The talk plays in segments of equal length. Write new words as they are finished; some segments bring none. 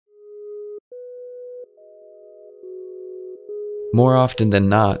More often than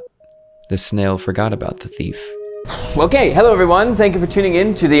not, the snail forgot about the thief. Okay, hello everyone. Thank you for tuning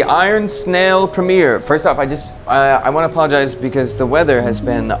in to the Iron Snail premiere. First off, I want to apologize because the weather has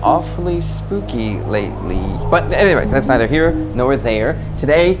been awfully spooky lately. But anyways, that's neither here nor there.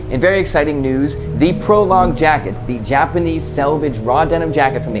 Today, in very exciting news, the Prologue jacket, the Japanese Selvedge raw denim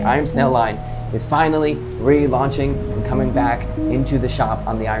jacket from the Iron Snail line, is finally relaunching and coming back into the shop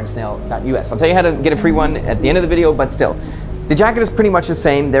on the ironsnail.us. I'll tell you how to get a free one at the end of the video, but still. The jacket is pretty much the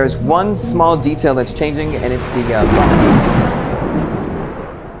same. There's one small detail that's changing, and it's the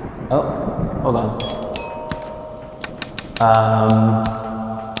oh, hold on.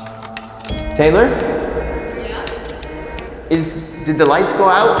 Taylor? Yeah? Did the lights go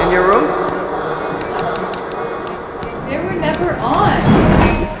out in your room? They were never on.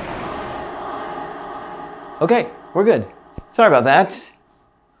 Okay, we're good. Sorry about that.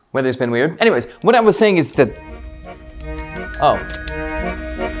 Weather's been weird. Anyways, what I was saying is that oh,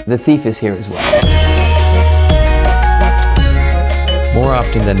 the thief is here as well. More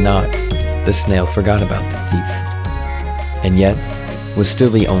often than not, the snail forgot about the thief, and yet was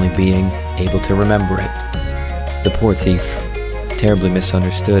still the only being able to remember it. The poor thief, terribly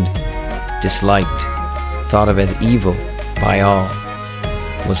misunderstood, disliked, thought of as evil by all,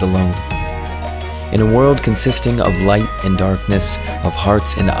 was alone. In a world consisting of light and darkness, of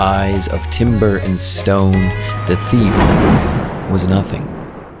hearts and eyes, of timber and stone, the thief was nothing.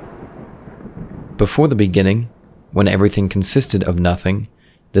 Before the beginning, when everything consisted of nothing,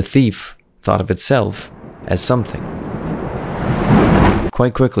 the thief thought of itself as something.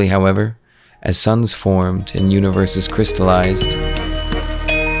 Quite quickly, however, as suns formed and universes crystallized,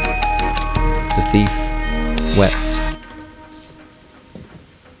 the thief wept.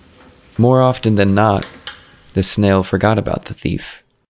 More often than not, the snail forgot about the thief.